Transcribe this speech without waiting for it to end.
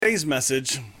today's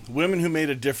message, Women Who Made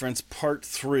a Difference, Part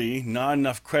 3, Not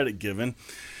Enough Credit Given.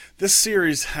 This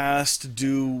series has to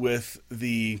do with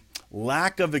the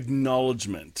lack of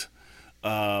acknowledgement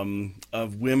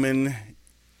of women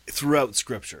throughout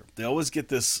Scripture. They always get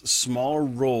this smaller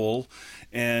role,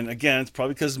 and again, it's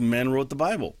probably because men wrote the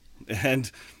Bible.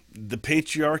 And the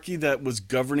patriarchy that was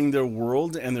governing their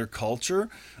world and their culture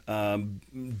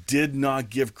did not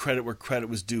give credit where credit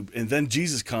was due. And then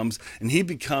Jesus comes and he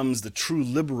becomes the true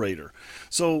liberator.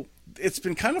 So it's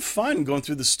been kind of fun going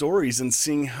through the stories and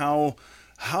seeing how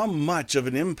much of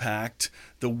an impact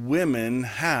the women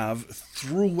have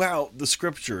throughout the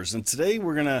scriptures. And today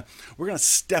we're gonna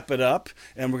step it up,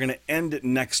 and we're gonna end it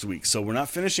next week. So we're not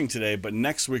finishing today, but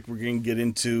next week we're gonna get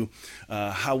into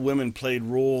how women played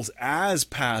roles as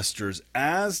pastors,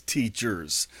 as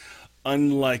teachers,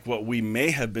 unlike what we may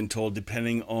have been told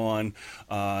depending on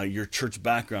your church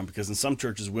background, because in some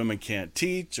churches women can't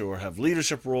teach or have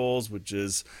leadership roles, which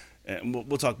is, and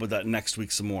we'll talk about that next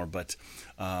week some more. But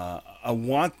I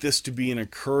want this to be an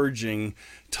encouraging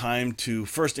time to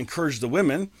first encourage the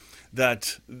women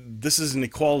that this is an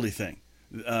equality thing.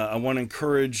 I want to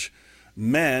encourage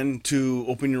men to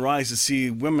open your eyes to see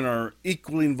women are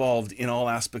equally involved in all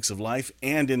aspects of life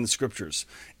and in the scriptures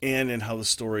and in how the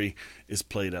story is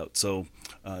played out. So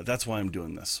that's why I'm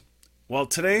doing this. Well,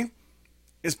 today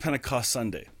is Pentecost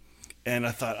Sunday. And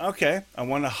I thought, okay, I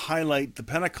want to highlight the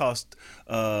Pentecost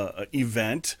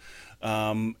event.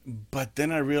 But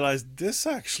then I realized this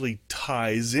actually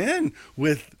ties in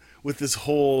with this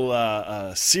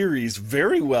whole series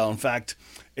very well. In fact,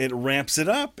 it ramps it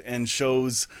up and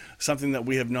shows something that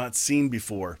we have not seen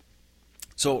before.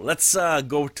 So let's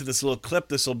go to this little clip.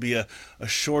 This will be a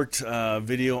short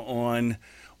video on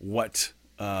what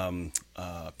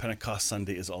Pentecost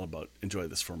Sunday is all about. Enjoy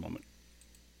this for a moment.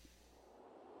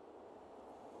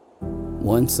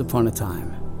 Once upon a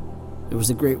time, there was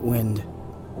a great wind,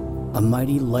 a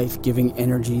mighty life-giving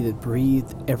energy that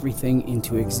breathed everything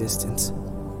into existence.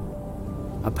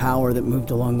 A power that moved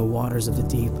along the waters of the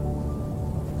deep.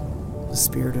 The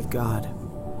Spirit of God.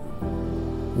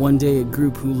 One day, a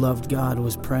group who loved God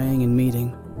was praying and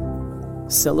meeting,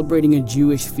 celebrating a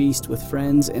Jewish feast with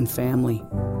friends and family,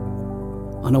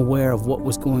 unaware of what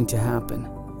was going to happen.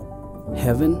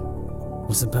 Heaven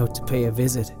was about to pay a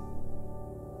visit.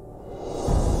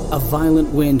 A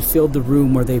violent wind filled the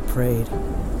room where they prayed.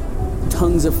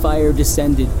 Tongues of fire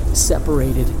descended,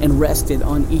 separated, and rested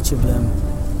on each of them.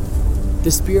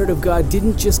 The Spirit of God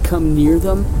didn't just come near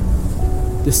them,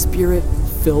 the Spirit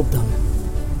filled them.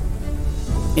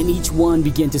 And each one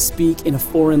began to speak in a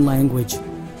foreign language,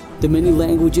 the many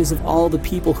languages of all the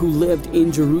people who lived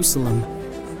in Jerusalem.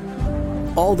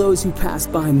 All those who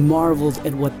passed by marveled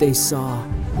at what they saw.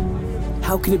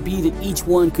 How could it be that each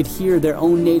one could hear their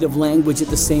own native language at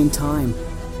the same time?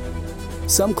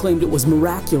 Some claimed it was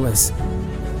miraculous.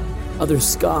 Others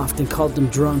scoffed and called them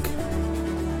drunk.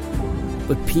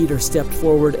 But Peter stepped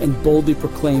forward and boldly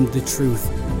proclaimed the truth.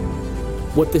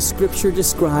 What the scripture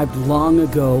described long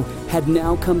ago had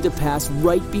now come to pass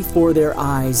right before their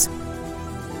eyes.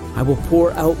 I will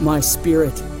pour out my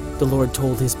Spirit, the Lord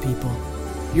told his people.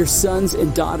 Your sons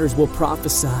and daughters will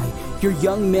prophesy. Your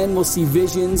young men will see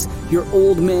visions. Your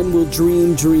old men will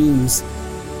dream dreams.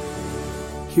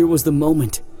 Here was the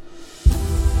moment.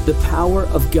 The power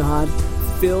of God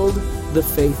filled the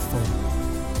faithful.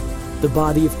 The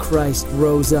body of Christ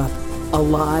rose up,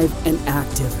 alive and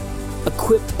active,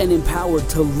 equipped and empowered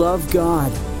to love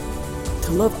God,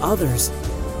 to love others.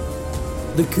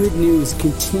 The good news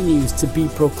continues to be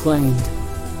proclaimed.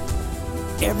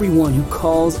 Everyone who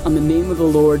calls on the name of the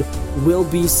Lord will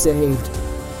be saved.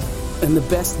 And the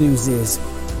best news is,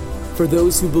 for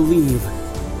those who believe,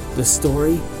 the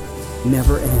story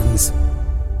never ends.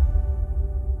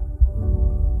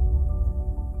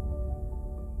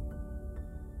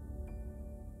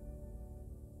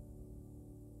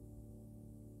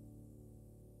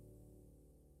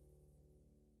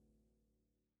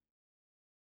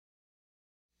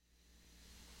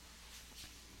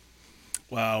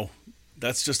 Wow.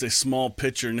 That's just a small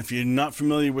picture, and if you're not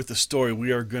familiar with the story,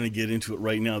 we are going to get into it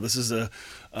right now. This is a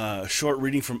short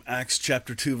reading from Acts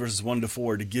chapter 2, verses 1 to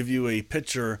 4, to give you a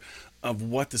picture of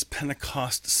what this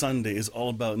Pentecost Sunday is all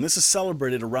about. And this is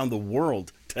celebrated around the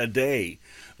world today,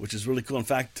 which is really cool. In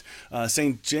fact,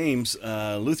 St. James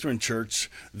Lutheran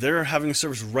Church, they're having a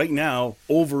service right now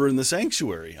over in the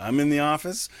sanctuary. I'm in the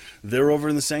office, they're over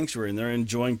in the sanctuary,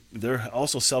 and they're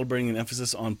also celebrating an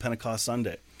emphasis on Pentecost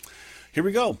Sunday. Here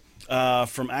we go.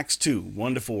 From Acts 2,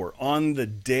 1 to 4. On the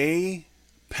day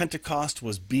Pentecost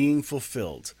was being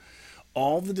fulfilled,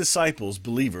 all the disciples,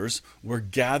 believers, were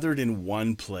gathered in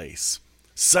one place.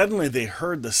 Suddenly they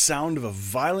heard the sound of a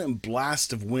violent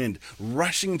blast of wind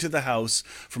rushing into the house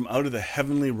from out of the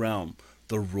heavenly realm.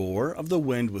 The roar of the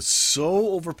wind was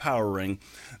so overpowering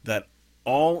that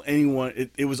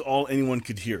it was all anyone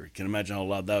could hear. You can imagine how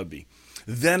loud that would be.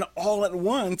 Then all at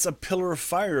once a pillar of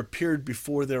fire appeared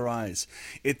before their eyes.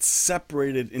 It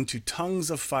separated into tongues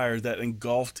of fire that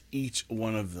engulfed each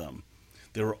one of them.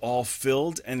 They were all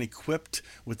filled and equipped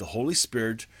with the Holy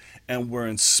Spirit and were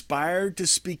inspired to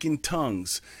speak in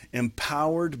tongues,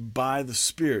 empowered by the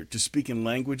Spirit to speak in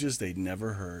languages they'd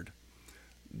never heard.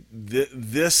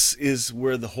 This is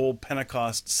where the whole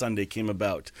Pentecost Sunday came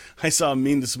about. I saw a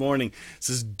meme this morning. It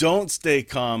says, "Don't stay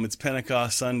calm. It's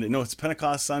Pentecost Sunday." No, it's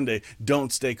Pentecost Sunday.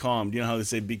 Don't stay calm. Do you know how they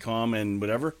say be calm and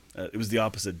whatever? It was the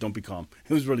opposite. Don't be calm.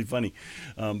 It was really funny.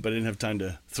 But I didn't have time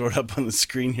to throw it up on the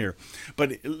screen here.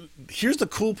 But here's the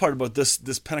cool part about this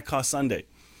Pentecost Sunday.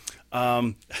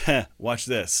 Watch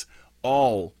this.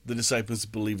 All the disciples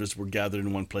and believers were gathered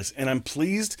in one place. And I'm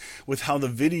pleased with how the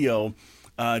video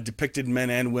depicted men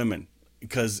and women,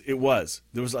 because I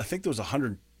think there was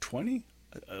 120,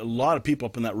 a lot of people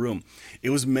up in that room. It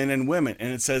was men and women,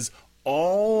 and it says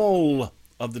all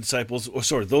of the disciples,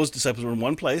 those disciples were in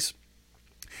one place.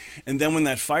 And then when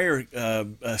that fire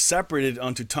separated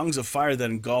onto tongues of fire that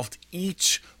engulfed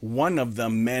each one of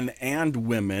them, men and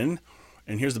women,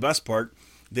 and here's the best part,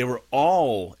 they were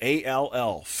all,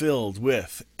 A-L-L, filled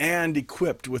with and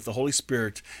equipped with the Holy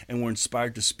Spirit and were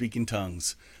inspired to speak in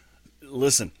tongues.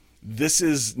 Listen, this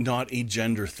is not a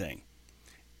gender thing.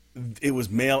 It was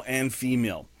male and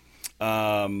female.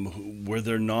 Were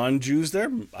there non-Jews there?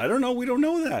 I don't know. We don't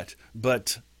know that.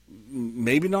 But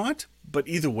maybe not. But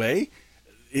either way,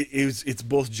 it's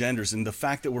both genders. And the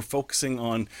fact that we're focusing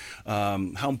on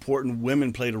how important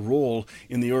women played a role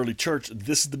in the early church,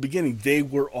 this is the beginning. They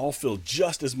were all filled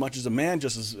just as much as a man,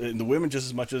 the women just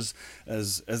as much as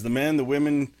the men,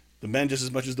 the men just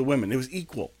as much as the women. It was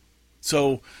equal.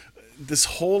 So this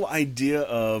whole idea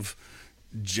of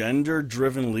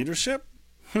gender-driven leadership,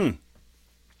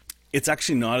 it's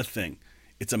actually not a thing.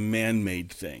 It's a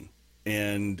man-made thing.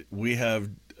 And we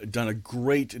have done a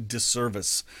great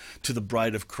disservice to the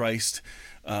bride of Christ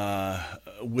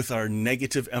with our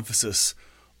negative emphasis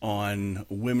on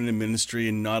women in ministry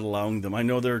and not allowing them. I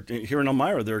know here in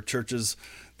Elmira, there are churches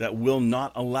that will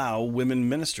not allow women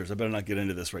ministers. I better not get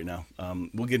into this right now.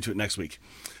 We'll get into it next week.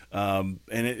 And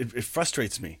it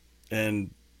frustrates me.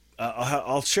 And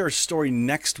I'll share a story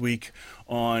next week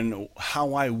on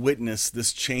how I witnessed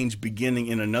this change beginning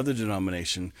in another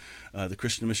denomination, the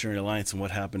Christian Missionary Alliance, and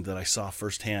what happened that I saw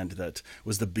firsthand that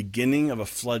was the beginning of a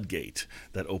floodgate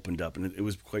that opened up, and it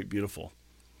was quite beautiful.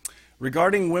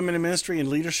 Regarding women in ministry and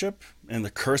leadership and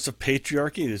the curse of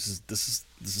patriarchy, this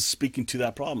is speaking to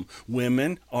that problem.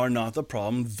 Women are not the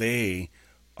problem; they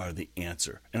are the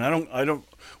answer. And I don't.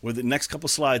 With the next couple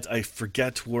slides, I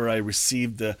forget where I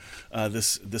received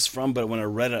this from, but when I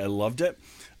read it, I loved it.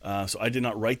 So I did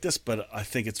not write this, but I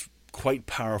think it's quite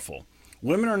powerful.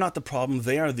 Women are not the problem;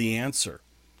 they are the answer.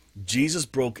 Jesus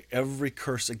broke every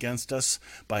curse against us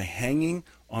by hanging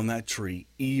on that tree,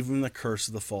 even the curse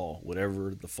of the fall,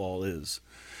 whatever the fall is.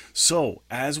 So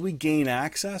as we gain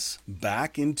access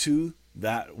back into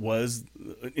what was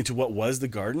the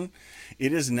garden,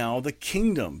 it is now the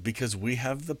kingdom, because we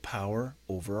have the power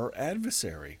over our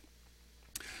adversary.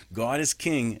 God is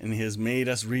king and he has made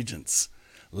us regents.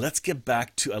 Let's get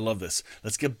back to, I love this,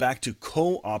 let's get back to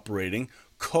cooperating,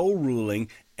 co-ruling,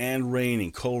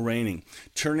 and co-reigning,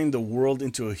 turning the world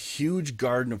into a huge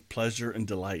garden of pleasure and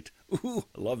delight. Ooh,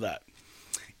 I love that.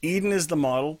 Eden is the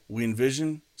model. We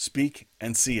envision, speak,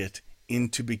 and see it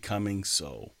into becoming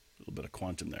so. A little bit of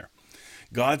quantum there.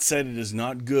 God said it is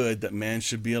not good that man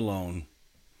should be alone.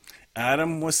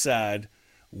 Adam was sad.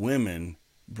 Women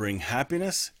bring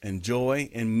happiness and joy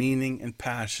and meaning and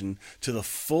passion to the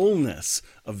fullness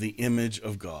of the image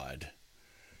of God.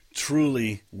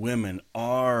 Truly, women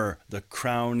are the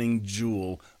crowning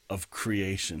jewel of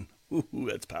creation. Ooh,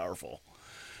 that's powerful.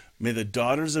 May the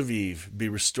daughters of Eve be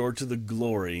restored to the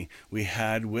glory we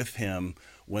had with him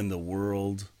when the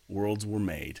worlds were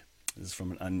made. This is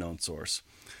from an unknown source.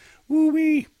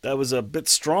 Woo-wee! That was a bit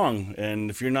strong, and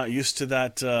if you're not used to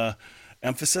that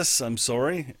emphasis, I'm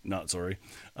sorry. Not sorry.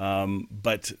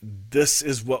 But this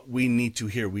is what we need to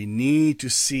hear. We need to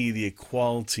see the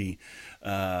equality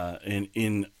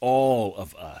in all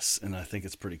of us, and I think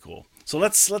it's pretty cool. So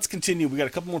let's continue. We got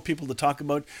a couple more people to talk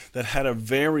about that had a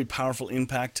very powerful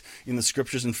impact in the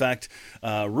scriptures. In fact,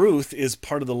 Ruth is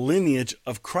part of the lineage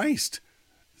of Christ.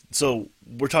 So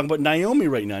we're talking about Naomi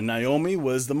right now. Naomi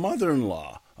was the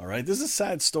mother-in-law. All right, this is a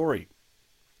sad story.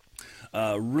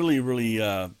 Really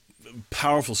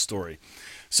powerful story.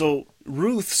 So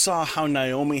Ruth saw how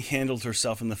Naomi handled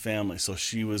herself in the family. So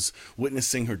she was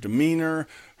witnessing her demeanor,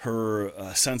 her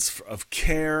sense of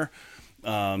care.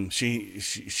 She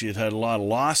had a lot of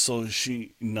loss, so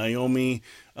Naomi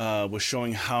was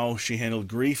showing how she handled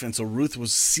grief, and so Ruth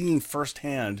was seeing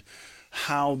firsthand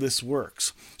how this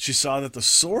works. She saw that the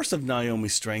source of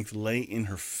Naomi's strength lay in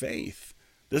her faith.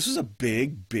 This was a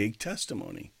big, big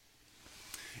testimony.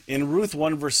 In Ruth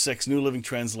 1 verse 6, New Living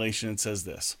Translation, it says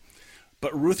this: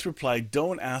 "But Ruth replied,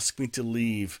 'Don't ask me to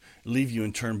leave you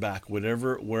and turn back.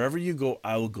 Wherever you go,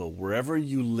 I will go. Wherever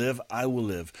you live, I will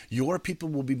live. Your people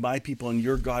will be my people, and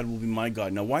your God will be my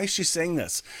God.'" Now, why is she saying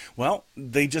this? Well,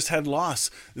 they just had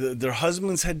loss. Their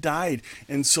husbands had died.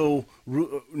 And so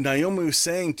Naomi was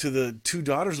saying to the two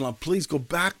daughters-in-law, please go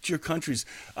back to your countries.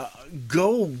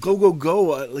 Go.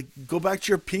 Go back to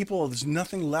your people. There's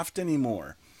nothing left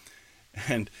anymore.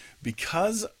 And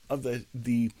because of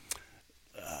the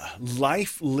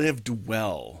life lived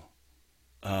well,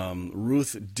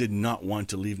 Ruth did not want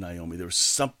to leave Naomi. There was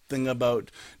something about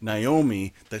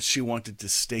Naomi that she wanted to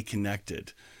stay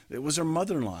connected. It was her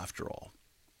mother-in-law, after all.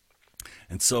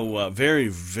 And so very,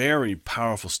 very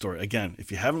powerful story. Again,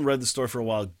 if you haven't read the story for a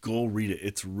while, go read it.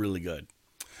 It's really good.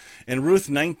 In Ruth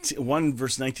 1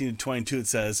 verse 19 to 22, it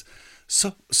says,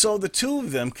 So the two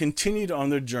of them continued on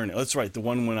their journey. Oh, that's right, the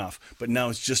one went off, but now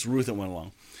it's just Ruth that went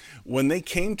along. When they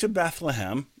came to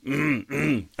Bethlehem,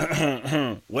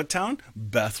 what town?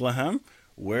 Bethlehem.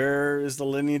 Where is the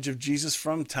lineage of Jesus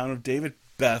from? Town of David,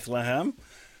 Bethlehem.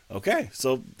 Okay,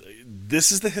 so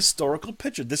this is the historical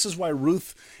picture. This is why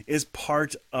Ruth is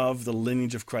part of the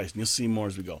lineage of Christ. And you'll see more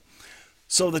as we go.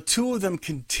 So the two of them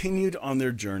continued on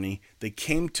their journey. They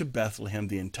came to Bethlehem.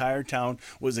 The entire town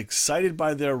was excited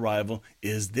by their arrival.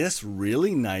 "Is this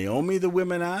really Naomi?" the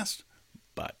women asked.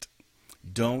 "But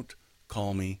don't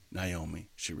call me Naomi,"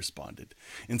 she responded.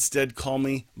 "Instead, call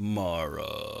me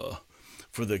Mara,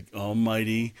 for the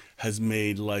Almighty has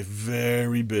made life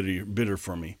very bitter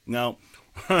for me." Now,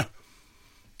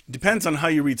 depends on how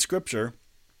you read Scripture.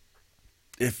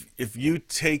 If you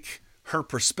take her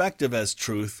perspective as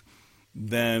truth,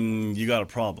 then you got a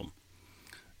problem.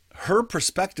 Her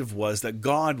perspective was that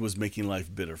God was making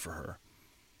life bitter for her.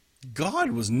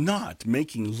 God was not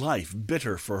making life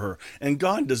bitter for her, and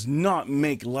God does not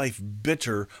make life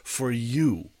bitter for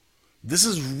you. This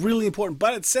is really important,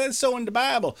 but it says so in the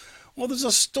Bible. Well, there's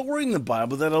a story in the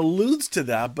Bible that alludes to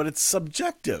that, but it's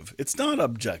subjective. It's not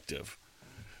objective.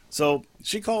 So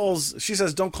she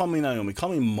says, "Don't call me Naomi, call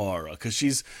me Mara," because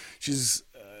she's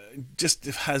just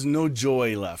has no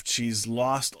joy left. She's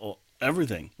lost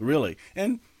everything, really.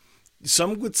 And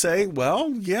some would say,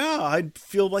 well, yeah, I'd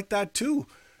feel like that too.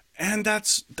 And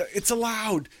it's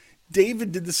allowed.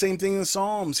 David did the same thing in the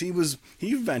Psalms.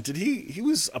 He vented. He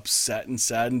was upset and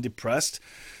sad and depressed.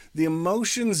 The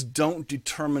emotions don't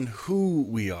determine who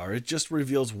we are. It just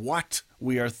reveals what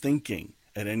we are thinking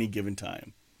at any given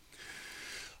time.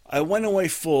 "I went away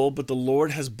full, but the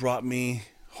Lord has brought me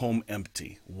home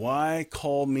empty. Why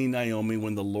call me Naomi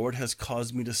when the Lord has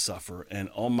caused me to suffer and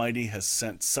Almighty has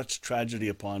sent such tragedy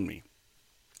upon me?"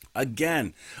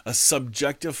 Again, a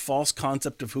subjective false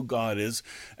concept of who God is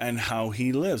and how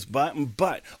he lives.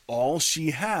 But all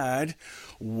she had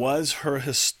was her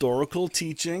historical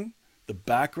teaching, the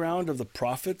background of the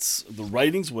prophets, the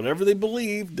writings, whatever they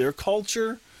believed, their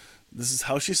culture. This is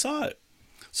how she saw it.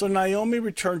 So Naomi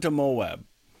returned to Moab,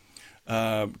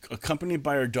 accompanied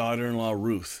by her daughter-in-law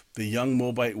Ruth, the young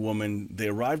Moabite woman. They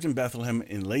arrived in Bethlehem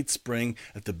in late spring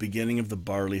at the beginning of the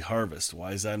barley harvest.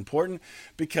 Why is that important?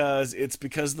 Because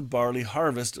the barley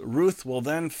harvest, Ruth will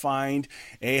then find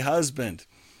a husband.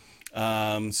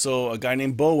 So a guy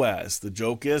named Boaz. The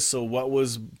joke is, so what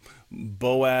was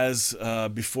Boaz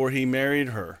before he married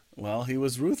her? Well, he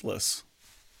was ruthless.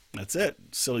 That's it.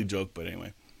 Silly joke, but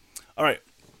anyway. All right.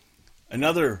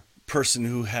 Another person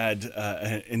who had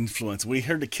an influence. We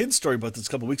heard a kid's story about this a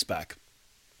couple weeks back.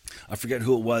 I forget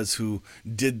who it was who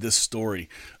did this story,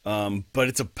 but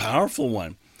it's a powerful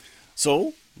one.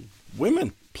 So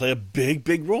women play a big,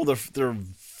 big role. They're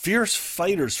fierce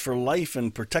fighters for life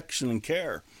and protection and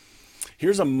care.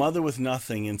 Here's a mother with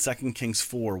nothing in 2 Kings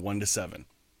 4, 1-7.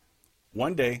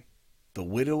 "One day, the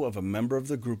widow of a member of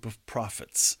the group of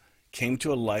prophets came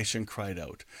to Elisha and cried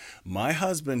out, 'My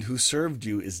husband who served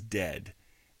you is dead.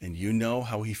 And you know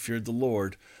how he feared the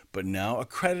Lord, but now a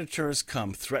creditor has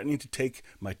come, threatening to take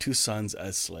my 2 sons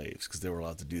as slaves,'" because they were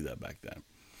allowed to do that back then.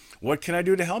 "What can I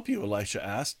do to help you?" Elisha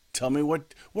asked. "Tell me,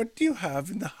 what do you have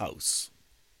in the house?"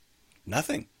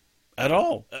 "Nothing at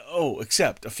all.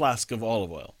 Except a flask of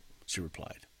olive oil," she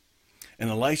replied.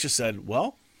 And Elisha said,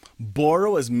 "Well,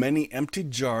 borrow as many empty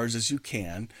jars as you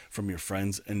can from your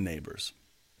friends and neighbors."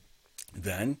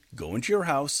 Then go into your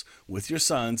house with your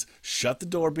sons, shut the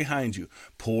door behind you,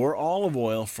 pour olive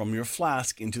oil from your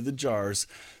flask into the jars,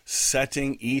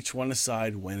 setting each one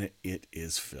aside when it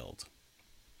is filled."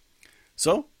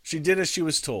 So she did as she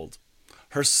was told.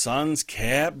 Her sons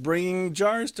kept bringing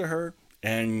jars to her,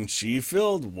 and she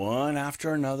filled one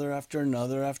after another, after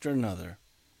another, after another.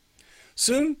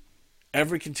 Soon,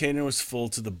 every container was full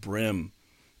to the brim.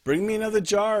 "Bring me another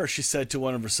jar," she said to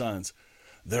one of her sons.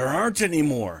 "There aren't any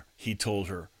more," he told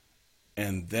her.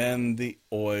 And then the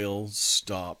oil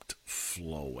stopped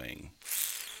flowing.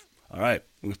 All right,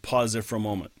 we pause there for a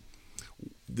moment.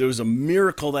 There was a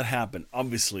miracle that happened.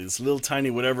 Obviously, this little tiny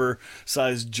whatever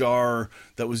size jar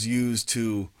that was used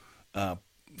to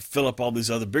fill up all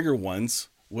these other bigger ones,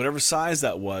 whatever size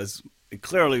that was, it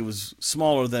clearly was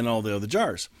smaller than all the other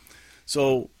jars.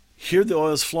 So here the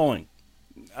oil is flowing.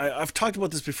 I've talked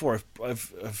about this before.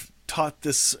 I've taught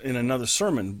this in another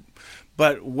sermon.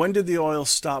 But when did the oil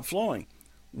stop flowing?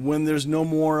 When there's no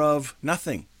more of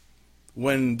nothing.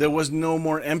 When there was no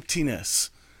more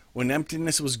emptiness. When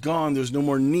emptiness was gone, there's no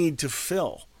more need to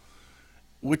fill,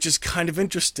 which is kind of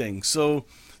interesting. So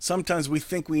sometimes we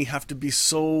think we have to be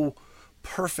so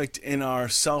perfect in our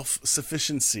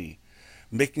self-sufficiency,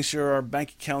 making sure our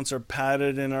bank accounts are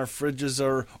padded and our fridges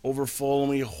are overfull and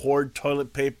we hoard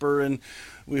toilet paper and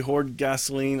we hoard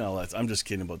gasoline. I'm just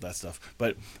kidding about that stuff.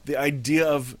 But the idea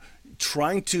of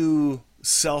trying to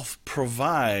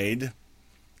self-provide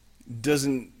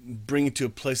doesn't bring you to a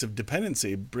place of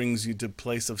dependency. It brings you to a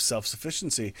place of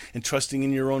self-sufficiency and trusting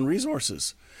in your own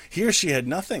resources. Here she had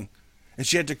nothing, and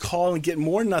she had to call and get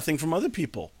more nothing from other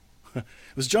people. It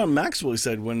was John Maxwell who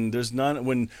said, when there's no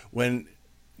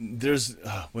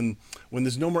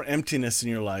more emptiness in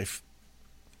your life,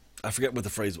 I forget what the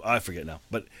phrase, I forget now,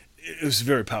 but it was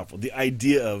very powerful. The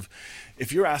idea of,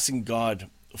 if you're asking God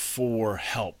for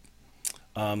help,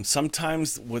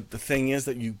 sometimes what the thing is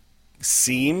that you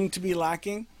seem to be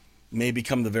lacking may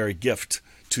become the very gift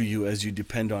to you as you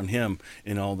depend on Him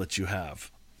in all that you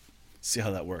have. See how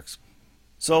that works.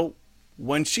 So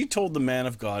when she told the man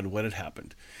of God what had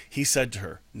happened, he said to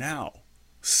her, "Now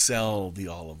sell the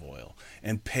olive oil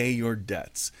and pay your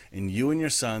debts, and you and your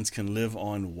sons can live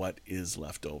on what is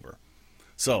left over."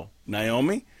 So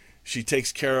Naomi, she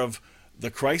takes care of the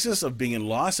crisis of being in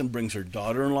loss and brings her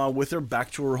daughter-in-law with her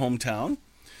back to her hometown.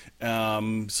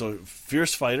 So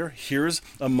fierce fighter. Here's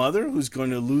a mother who's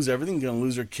going to lose everything, going to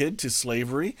lose her kid to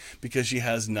slavery because she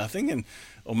has nothing. And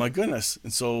oh my goodness.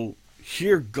 And so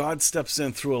here God steps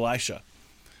in through Elisha.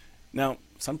 Now,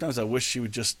 sometimes I wish she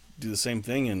would just do the same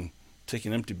thing and take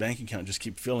an empty bank account and just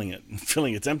keep filling it.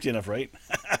 Filling it's empty enough, right?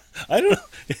 I don't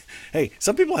know. Hey,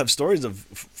 some people have stories of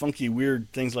funky,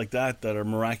 weird things like that that are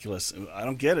miraculous. I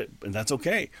don't get it, and that's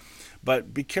okay.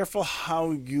 But be careful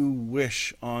how you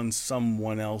wish on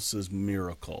someone else's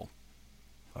miracle.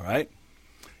 All right?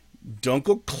 Don't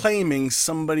go claiming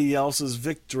somebody else's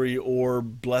victory or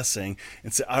blessing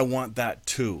and say, "I want that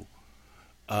too."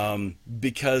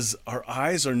 Because our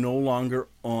eyes are no longer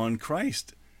on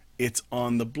Christ. It's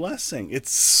on the blessing.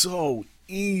 It's so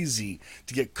easy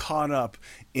to get caught up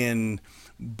in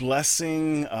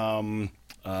blessing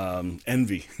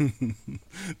envy,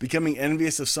 becoming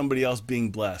envious of somebody else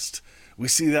being blessed. We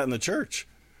see that in the church.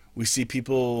 We see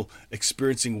people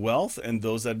experiencing wealth, and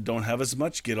those that don't have as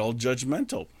much get all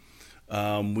judgmental.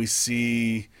 We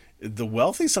see the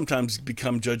wealthy sometimes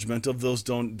become judgmental of those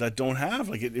that don't have.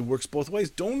 Like it works both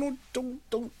ways. Don't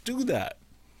do that.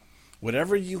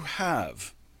 Whatever you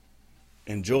have,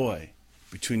 enjoy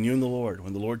between you and the Lord.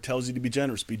 When the Lord tells you to be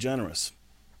generous, be generous.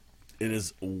 It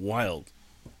is wild.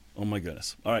 Oh my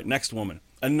goodness. All right, next woman.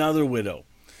 Another widow.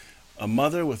 A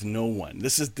mother with no one.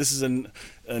 This is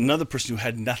another person who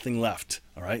had nothing left.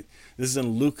 All right. This is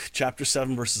in Luke chapter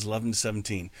 7, verses 11 to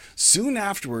 17. Soon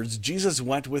afterwards, Jesus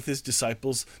went with his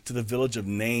disciples to the village of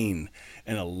Nain,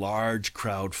 and a large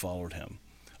crowd followed him.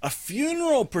 A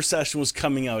funeral procession was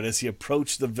coming out as he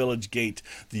approached the village gate.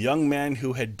 The young man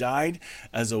who had died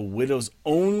as a widow's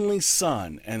only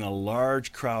son, and a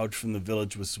large crowd from the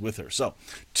village was with her. So,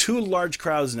 two large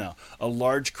crowds now. A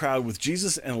large crowd with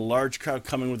Jesus and a large crowd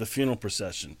coming with a funeral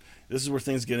procession. This is where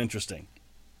things get interesting.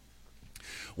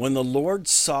 When the Lord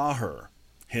saw her,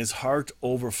 his heart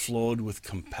overflowed with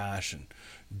compassion.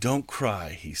 "Don't cry,"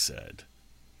 he said.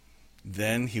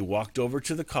 Then he walked over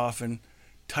to the coffin,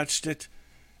 touched it,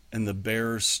 and the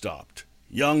bearers stopped.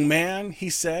 "Young man," he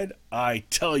said, "I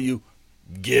tell you,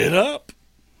 get up."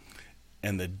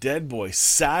 And the dead boy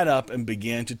sat up and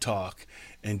began to talk,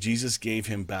 and Jesus gave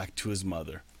him back to his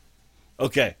mother.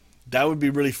 Okay, that would be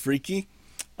really freaky.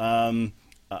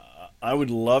 I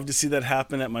would love to see that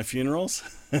happen at my funerals,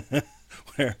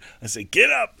 where I say,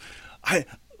 "Get up." I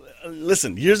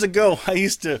listen. Years ago, I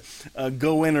used to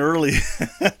go in early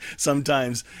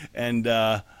sometimes, and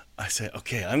I say,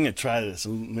 "Okay, I'm going to try this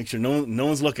and make sure no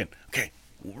one's looking." Okay,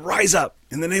 rise up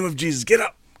in the name of Jesus. Get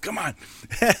up. Come on.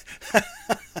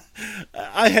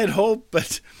 I had hope,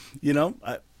 but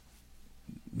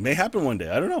may happen one day.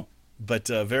 I don't know. But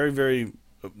very, very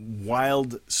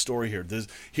wild story here.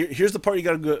 Here's the part you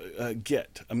got to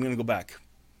get. I'm going to go back.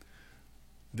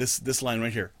 This line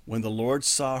right here. When the Lord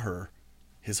saw her,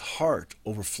 his heart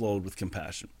overflowed with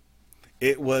compassion.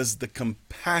 It was the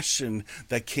compassion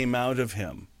that came out of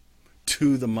him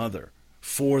to the mother,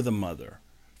 for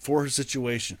her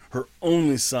situation, her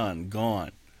only son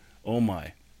gone. Oh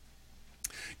my.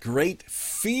 Great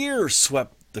fear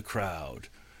swept the crowd,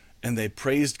 and they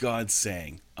praised God,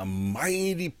 saying, "A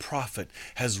mighty prophet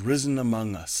has risen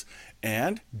among us,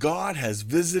 and God has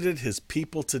visited his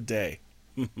people today."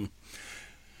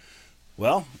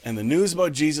 Well, and the news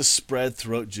about Jesus spread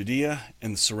throughout Judea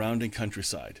and the surrounding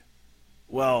countryside.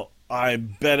 Well, I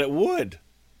bet it would.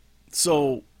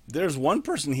 So there's one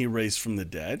person he raised from the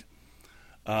dead.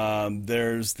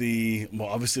 There's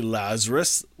obviously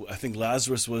Lazarus. I think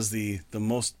Lazarus was the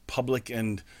most public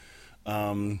and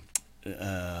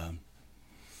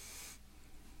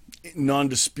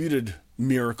non-disputed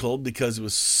miracle because it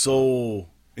was so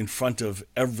in front of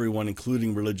everyone,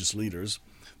 including religious leaders.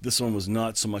 This one was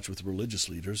not so much with religious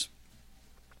leaders.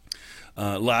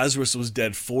 Lazarus was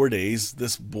dead 4 days.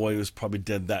 This boy was probably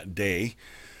dead that day.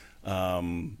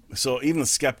 So even the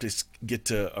skeptics get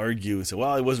to argue and say,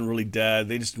 well, he wasn't really dead.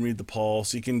 They just didn't read the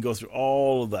pulse. You can go through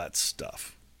all of that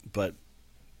stuff. But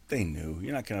they knew.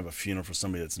 You're not going to have a funeral for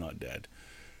somebody that's not dead.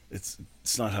 It's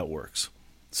not how it works.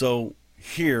 So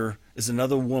here is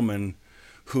another woman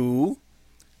who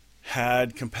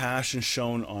had compassion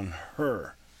shown on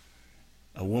her.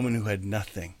 A woman who had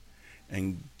nothing.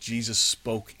 And Jesus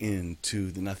spoke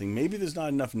into the nothing. Maybe there's not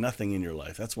enough nothing in your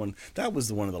life. That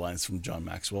was one of the lines from John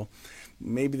Maxwell.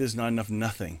 Maybe there's not enough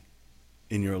nothing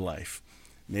in your life.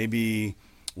 Maybe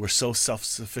we're so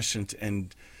self-sufficient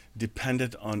and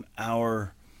dependent on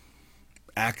our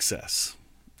access.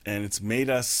 And it's made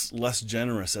us less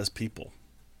generous as people,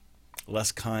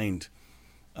 less kind,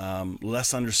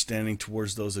 less understanding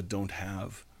towards those that don't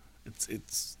have.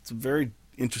 It's a very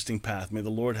interesting path. May the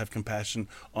Lord have compassion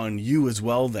on you as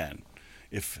well then,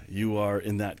 if you are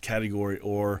in that category,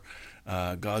 or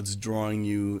God's drawing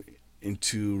you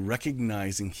into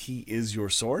recognizing he is your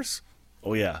source.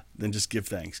 Oh yeah, then just give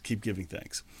thanks. Keep giving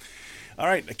thanks. All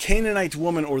right, a Canaanite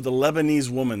woman, or the Lebanese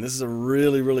woman. This is a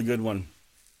really, really good one.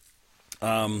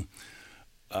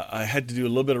 I had to do a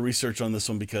little bit of research on this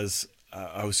one because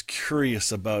I was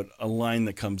curious about a line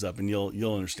that comes up, and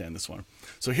you'll understand this one.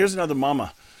 So here's another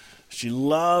mama. She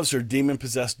loves her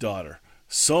demon-possessed daughter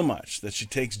so much that she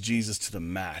takes Jesus to the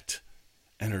mat,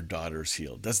 and her daughter is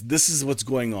healed. This is what's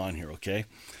going on here, okay?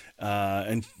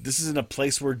 And this is in a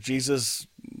place where Jesus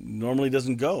normally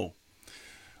doesn't go.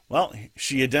 Well,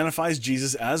 she identifies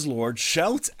Jesus as Lord,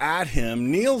 shouts at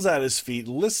him, kneels at his feet,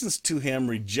 listens to him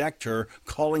reject her,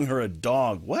 calling her a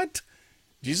dog. What?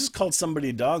 Jesus called somebody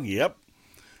a dog? Yep.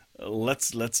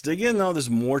 Let's dig in, though. There's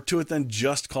more to it than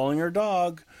just calling her a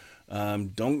dog.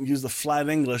 Don't use the flat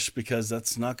English, because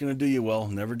that's not going to do you well.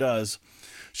 Never does.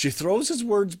 She throws his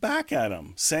words back at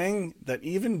him, saying that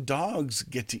even dogs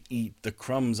get to eat the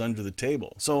crumbs under the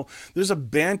table. So there's a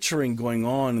bantering going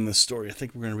on in this story. I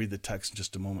think we're going to read the text in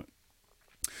just a moment.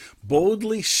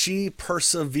 Boldly she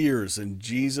perseveres, and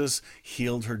Jesus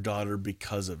healed her daughter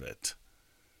because of it.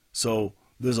 So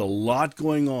there's a lot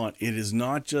going on. It is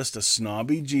not just a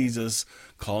snobby Jesus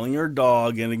calling her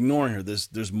dog and ignoring her.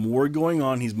 There's more going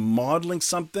on. He's modeling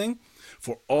something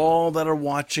for all that are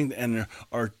watching and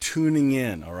are tuning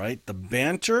in, all right? The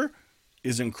banter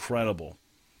is incredible.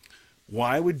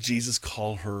 Why would Jesus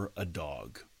call her a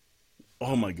dog?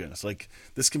 Oh my goodness,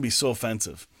 this can be so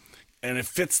offensive. And it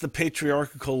fits the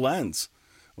patriarchal lens.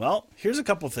 Well, here's a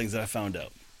couple of things that I found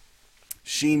out.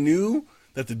 She knew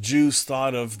that the Jews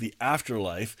thought of the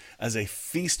afterlife as a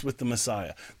feast with the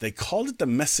Messiah. They called it the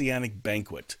Messianic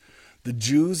banquet. The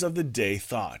Jews of the day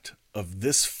thought of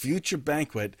this future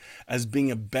banquet as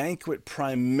being a banquet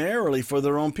primarily for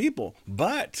their own people.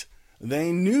 But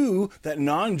they knew that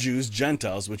non-Jews,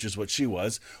 Gentiles, which is what she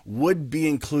was, would be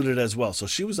included as well. So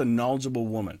she was a knowledgeable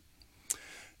woman.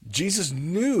 Jesus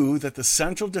knew that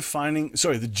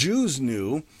the Jews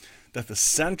knew that the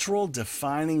central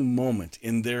defining moment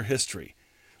in their history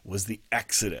was the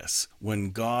Exodus,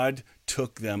 when God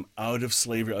took them out of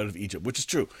slavery, out of Egypt, which is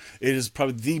true. It is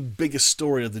probably the biggest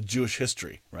story of the Jewish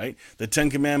history, right? The Ten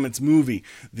Commandments movie,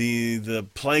 the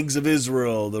plagues of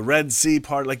Israel, the Red Sea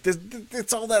part, like this,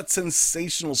 it's all that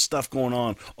sensational stuff going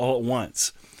on all at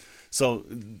once. So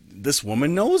this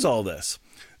woman knows all this.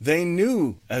 They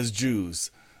knew as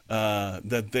Jews they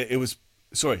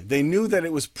knew that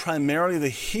it was primarily the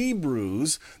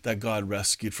Hebrews that God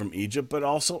rescued from Egypt, but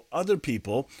also other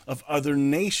people of other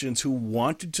nations who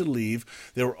wanted to leave.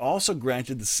 They were also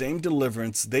granted the same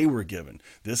deliverance they were given.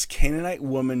 This Canaanite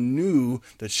woman knew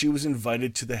that she was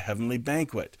invited to the heavenly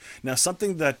banquet. Now,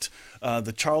 something that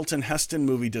the Charlton Heston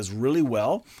movie does really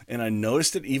well, and I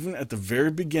noticed it even at the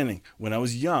very beginning when I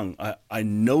was young, I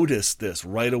noticed this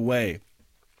right away.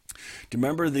 Do you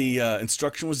remember the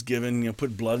instruction was given,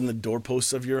 put blood in the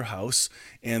doorposts of your house,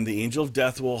 and the angel of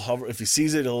death will hover. If he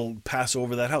sees it, it'll pass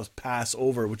over that house.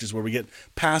 Passover, which is where we get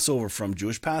Passover from,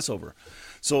 Jewish Passover.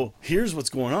 So here's what's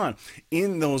going on.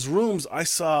 In those rooms, I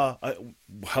saw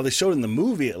how they showed in the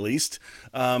movie, at least,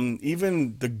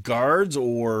 even the guards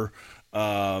or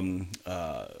you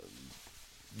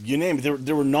name it.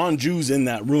 There were non-Jews in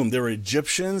that room. There were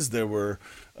Egyptians. There were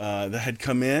that had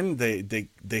come in. They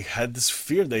had this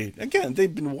fear.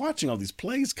 They've been watching all these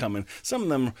plagues coming. Some of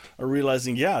them are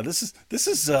realizing, this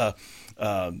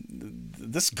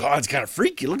God's kind of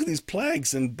freaky. Look at these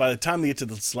plagues. And by the time they get to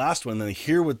this last one, they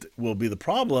hear what will be the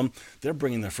problem. They're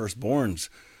bringing their firstborns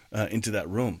into that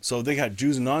room. So they got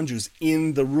Jews and non-Jews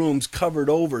in the rooms covered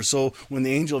over. So when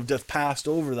the angel of death passed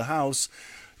over the house,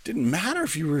 it didn't matter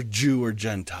if you were Jew or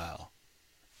Gentile.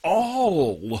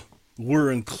 All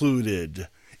were included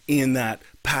in that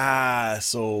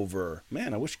Passover.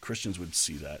 Man, I wish Christians would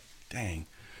see that. Dang.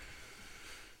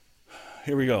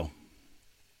 Here we go.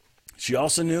 She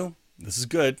also knew, this is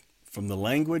good, from the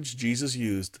language Jesus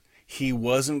used, he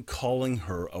wasn't calling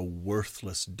her a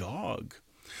worthless dog.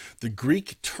 The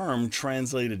Greek term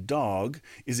translated dog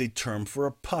is a term for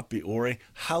a puppy or a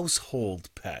household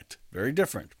pet. Very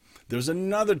different. There's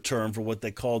another term for what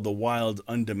they call the wild,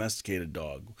 undomesticated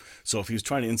dog. So if he was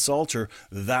trying to insult her,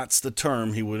 that's the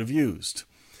term he would have used.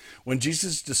 When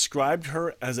Jesus described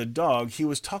her as a dog, he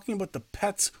was talking about the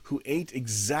pets who ate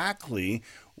exactly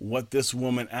what this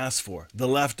woman asked for, the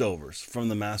leftovers from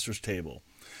the master's table.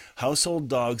 Household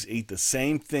dogs ate the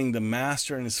same thing the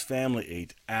master and his family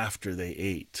ate after they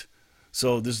ate.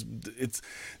 So the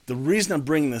reason I'm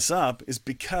bringing this up is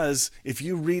because if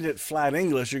you read it flat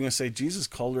English, you're going to say Jesus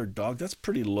called her a dog. That's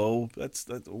pretty low.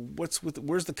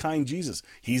 Where's the kind Jesus?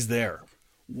 He's there.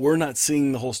 We're not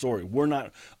seeing the whole story. We're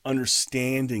not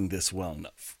understanding this well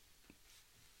enough.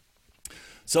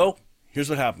 So here's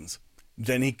what happens.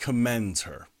 Then he commends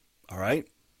her. All right.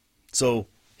 So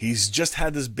he's just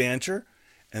had this banter.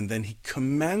 And then he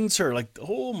commends her like,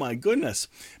 oh my goodness.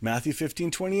 Matthew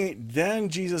 15:28. Then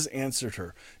Jesus answered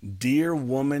her, "Dear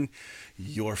woman,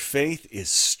 your faith is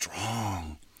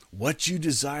strong. What you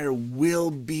desire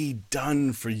will be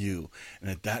done for you." And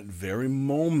at that very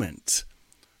moment,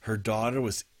 her daughter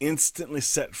was instantly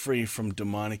set free from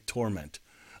demonic torment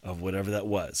of whatever that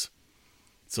was.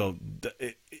 So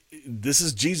this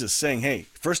is Jesus saying, hey,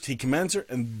 first he commends her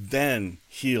and then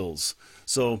heals.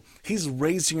 So he's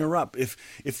raising her up. If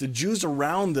the Jews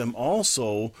around them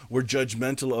also were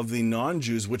judgmental of the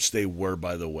non-Jews, which they were,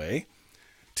 by the way,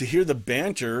 to hear the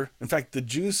banter, in fact, the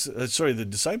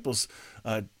disciples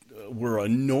were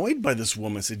annoyed by this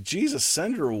woman. Said, Jesus,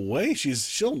 send her away.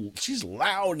 She's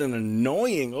loud and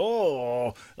annoying.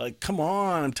 Oh, like, come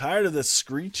on, I'm tired of this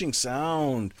screeching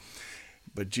sound.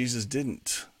 But Jesus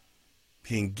didn't.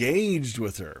 He engaged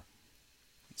with her.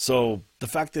 So the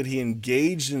fact that he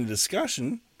engaged in a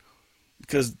discussion,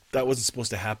 because that wasn't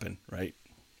supposed to happen, right?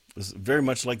 It was very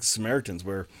much like the Samaritans,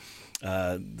 where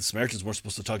the Samaritans weren't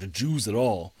supposed to talk to Jews at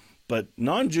all. But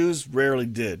non-Jews rarely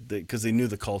did, because they knew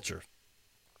the culture.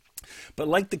 But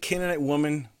like the Canaanite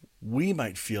woman, we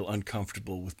might feel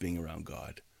uncomfortable with being around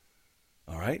God.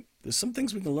 All right? There's some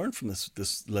things we can learn from this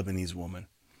Lebanese woman.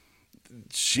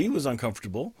 She was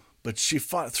uncomfortable, but she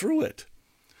fought through it.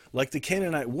 Like the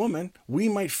Canaanite woman, we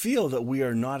might feel that we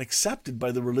are not accepted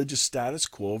by the religious status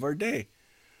quo of our day.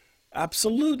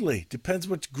 Absolutely. Depends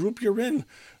which group you're in.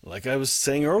 Like I was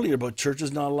saying earlier about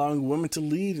churches not allowing women to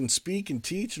lead and speak and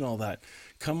teach and all that.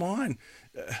 Come on.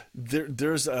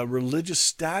 There's a religious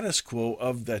status quo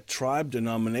of that tribe,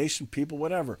 denomination, people,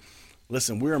 whatever.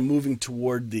 Listen, we are moving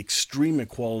toward the extreme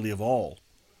equality of all,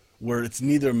 where it's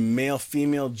neither male,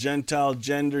 female, Gentile,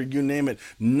 gender, you name it.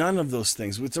 None of those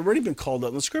things. It's already been called out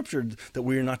in the scripture that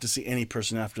we are not to see any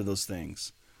person after those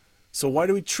things. So why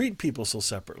do we treat people so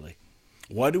separately?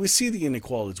 Why do we see the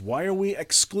inequalities? Why are we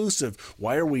exclusive?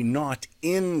 Why are we not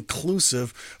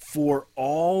inclusive for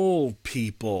all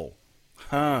people?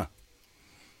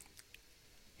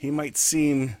 He might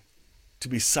seem to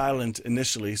be silent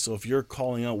initially, so if you're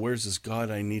calling out, where's this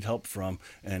God I need help from,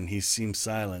 and he seems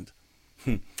silent,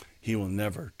 he will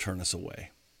never turn us away.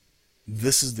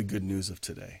 This is the good news of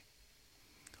today.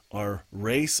 Our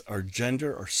race, our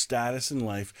gender, our status in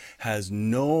life has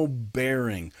no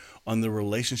bearing on the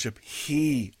relationship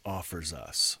he offers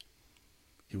us.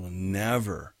 He will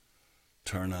never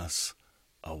turn us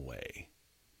away.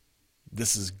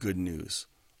 This is good news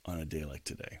on a day like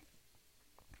today.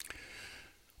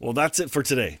 Well, that's it for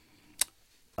today.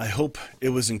 I hope it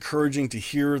was encouraging to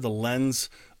hear the lens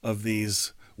of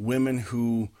these women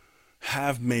who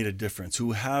have made a difference,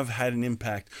 who have had an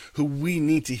impact, who we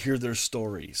need to hear their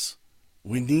stories.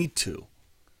 We need to.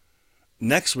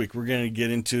 Next week, we're going to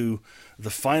get into the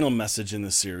final message in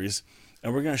the series,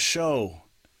 and we're going to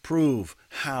prove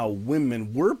how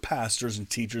women were pastors and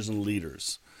teachers and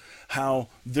leaders, how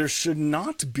there should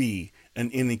not be an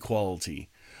inequality.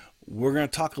 We're going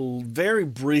to talk very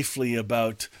briefly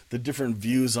about the different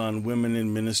views on women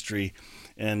in ministry.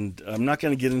 And I'm not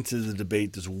going to get into the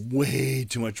debate. There's way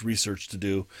too much research to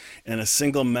do, and a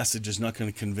single message is not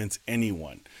going to convince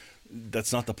anyone.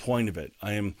 That's not the point of it.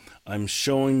 I'm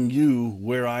showing you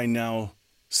where I now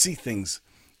see things,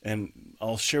 and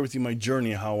I'll share with you my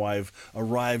journey, how I've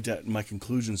arrived at my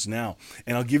conclusions now.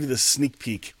 And I'll give you the sneak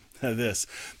peek of this.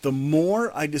 The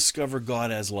more I discover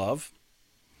God as love,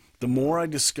 the more I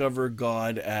discover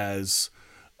God as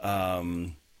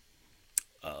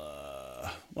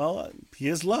well, he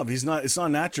is love. It's not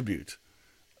an attribute.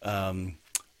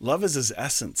 Love is his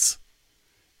essence.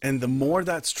 And the more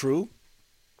that's true,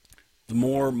 the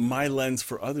more my lens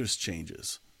for others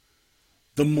changes.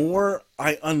 The more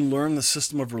I unlearn the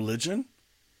system of religion,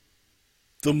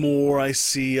 the more I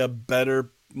see a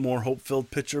better, more hope-filled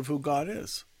picture of who God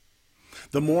is.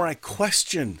 The more I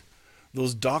question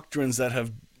those doctrines that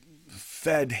have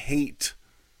fed hate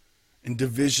and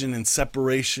division and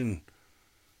separation,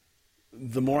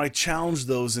 the more I challenge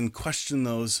those and question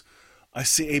those, I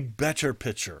see a better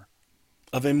picture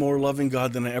of a more loving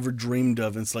God than I ever dreamed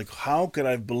of. And it's like, how could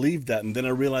I have believed that? And then I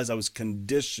realized I was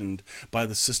conditioned by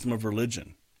the system of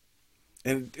religion.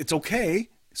 And it's okay,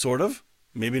 sort of,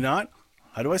 maybe not.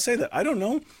 How do I say that? I don't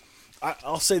know.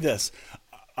 I'll say this.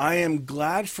 I am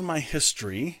glad for my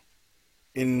history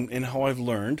in how I've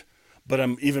learned, but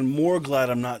I'm even more glad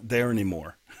I'm not there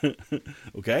anymore.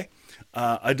 Okay?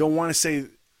 I don't want to say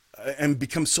and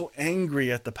become so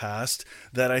angry at the past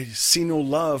that I see no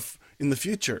love in the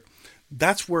future.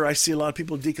 That's where I see a lot of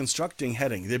people deconstructing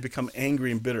heading. They become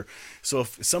angry and bitter. So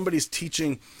if somebody's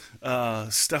teaching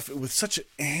stuff with such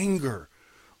anger,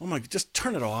 oh my, just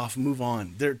turn it off, move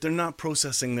on. They're not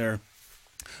processing they're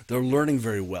learning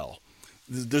very well.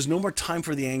 There's no more time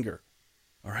for the anger.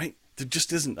 All right? There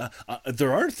just isn't.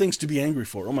 There are things to be angry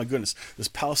for. Oh my goodness, this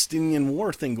Palestinian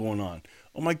war thing going on.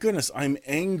 Oh my goodness, I'm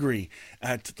angry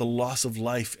at the loss of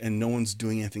life and no one's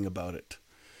doing anything about it.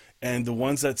 And the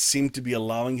ones that seem to be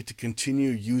allowing it to continue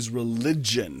use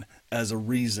religion as a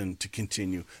reason to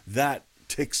continue. That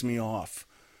ticks me off.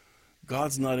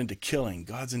 God's not into killing.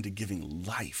 God's into giving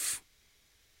life.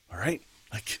 All right?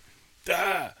 Like,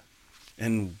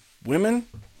 and women,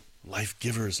 life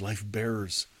givers, life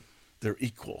bearers, they're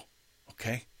equal.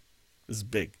 Okay? This is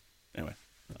big. Anyway,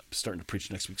 I'm starting to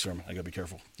preach next week's sermon. I gotta be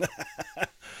careful.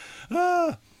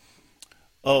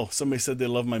 Oh, somebody said they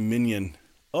love my minion.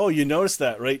 Oh, you noticed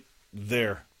that right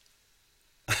there.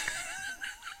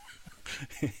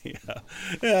 Yeah.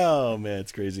 Oh man,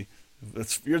 it's crazy.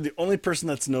 You're the only person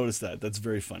that's noticed that. That's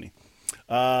very funny.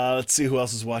 Let's see who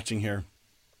else is watching here.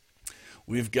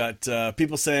 We've got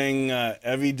people saying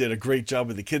Evie did a great job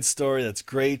with the kids story. That's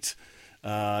great.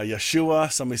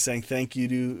 Yeshua, somebody saying thank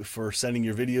you for sending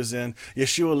your videos in.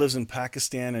 Yeshua lives in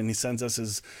Pakistan and he sends us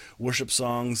his worship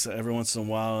songs every once in a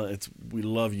while. We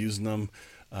love using them.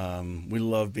 We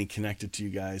love being connected to you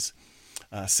guys.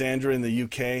 Sandra in the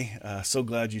UK, so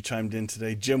glad you chimed in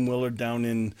today. Jim Willard down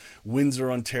in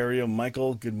Windsor, Ontario.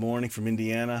 Michael, good morning from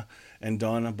Indiana. And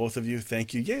Donna, both of you,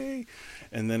 thank you. Yay!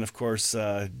 And then, of course,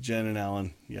 Jen and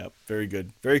Alan. Yep, very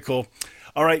good. Very cool.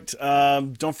 All right,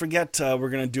 don't forget, we're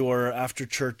going to do our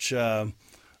after-church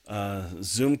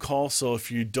Zoom call. So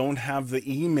if you don't have the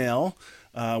email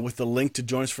with the link to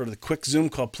join us for the quick Zoom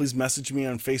call, please message me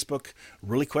on Facebook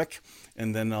really quick,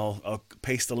 and then I'll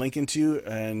paste the link into you.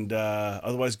 And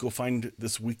otherwise, go find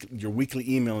your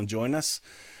weekly email and join us.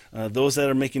 Those that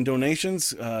are making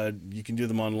donations, you can do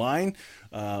them online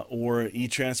or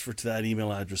e-transfer to that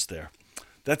email address there.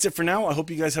 that's it for now. I hope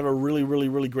you guys have a really, really,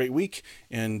 really great week,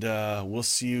 and we'll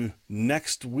see you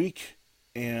next week.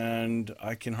 And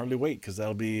I can hardly wait because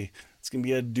it's going to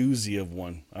be a doozy of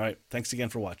one. All right. Thanks again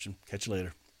for watching. Catch you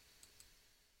later.